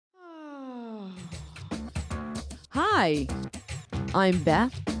Hi, I'm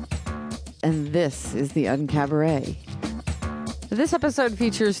Beth, and this is the Un-Cabaret. This episode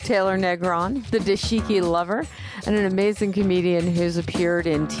features Taylor Negron, the dashiki lover, and an amazing comedian who's appeared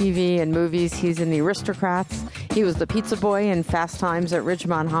in TV and movies. He's in The Aristocrats. He was the pizza boy in Fast Times at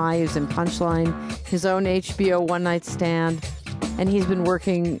Ridgemont High. He was in Punchline, his own HBO One Night Stand. And he's been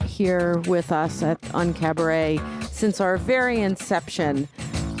working here with us at Un-Cabaret since our very inception.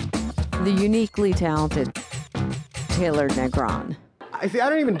 The uniquely talented Taylor Negron. I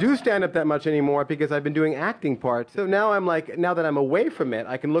don't even do stand-up that much anymore because I've been doing acting parts. So now now that I'm away from it,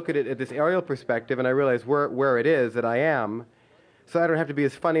 I can look at it at this aerial perspective and I realize where it is that I am. So I don't have to be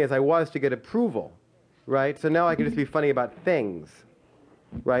as funny as I was to get approval, right? So now I can just be funny about things,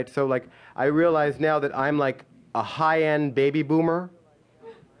 right? So I realize now that I'm like a high-end baby boomer.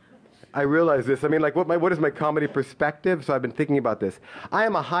 I realize this. I mean, what is my comedy perspective? So I've been thinking about this. I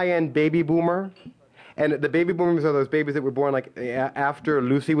am a high-end baby boomer. And the baby boomers are those babies that were born after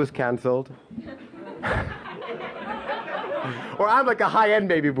Lucy was canceled. Or I'm like a high-end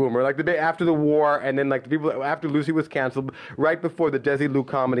baby boomer, after the war, and then the people after Lucy was canceled, right before the Desilu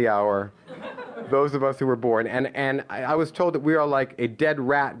Comedy Hour. Those of us who were born. And I was told that we are like a dead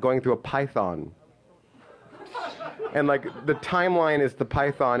rat going through a python. And the timeline is the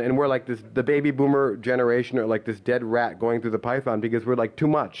python, and we're the baby boomer generation are like this dead rat going through the python because we're too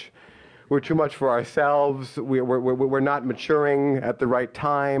much. We're too much for ourselves. We're not maturing at the right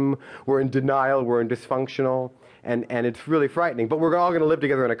time. We're in denial. We're in dysfunctional. And it's really frightening. But we're all going to live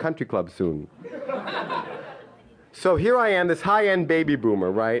together in a country club soon. So here I am, this high-end baby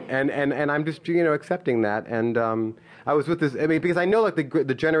boomer, right? And I'm just, accepting that. And I was with this, because I know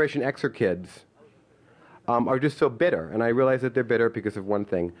the Generation Xer kids are just so bitter. And I realize that they're bitter because of one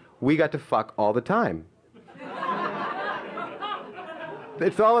thing. We got to fuck all the time.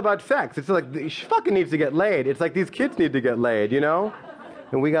 It's all about sex. It's she fucking needs to get laid. It's these kids need to get laid, And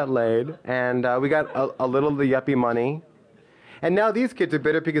we got laid, and we got a little of the yuppie money. And now these kids are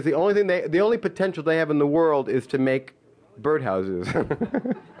bitter because the only potential they have in the world is to make birdhouses.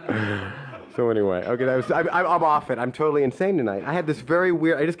 So anyway, okay, I'm off it. I'm totally insane tonight. I had this very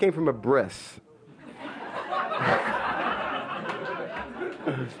weird. I just came from a bris.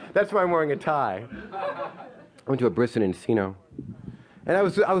 That's why I'm wearing a tie. I went to a bris in Encino. And I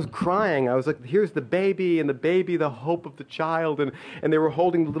was crying. I was like, here's the baby, the hope of the child. And they were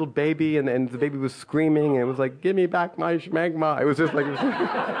holding the little baby, and the baby was screaming, and it was like, give me back my schmegma. It was just like...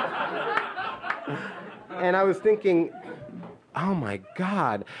 And I was thinking, oh my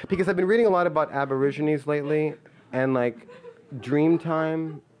God. Because I've been reading a lot about Aborigines lately, and dream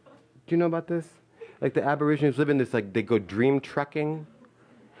time. Do you know about this? The Aborigines live in this, they go dream trekking.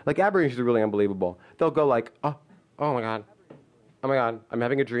 Aborigines are really unbelievable. They'll go oh my God. Oh my God, I'm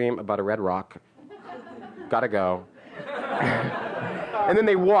having a dream about a red rock. Gotta go. And then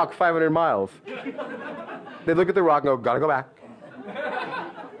they walk 500 miles. They look at the rock and go, gotta go back.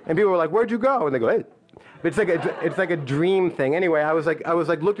 And people are like, where'd you go? And they go, hey. It's like a dream thing. Anyway, I was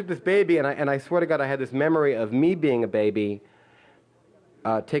looked at this baby, and I swear to God, I had this memory of me being a baby,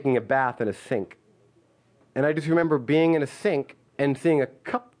 taking a bath in a sink. And I just remember being in a sink and seeing a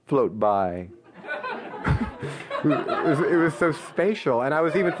cup float by. It was so spatial, and I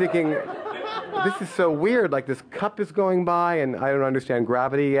was even thinking, this is so weird, this cup is going by, and I don't understand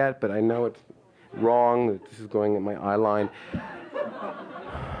gravity yet, but I know it's wrong, that this is going in my eye line. I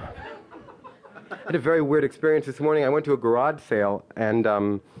had a very weird experience this morning. I went to a garage sale, and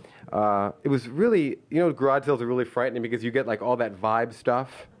it was really, garage sales are really frightening because you get all that vibe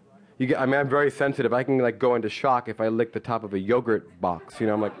stuff. I'm very sensitive. I can go into shock if I lick the top of a yogurt box,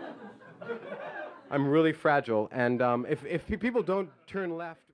 I'm really fragile, and if people don't turn left...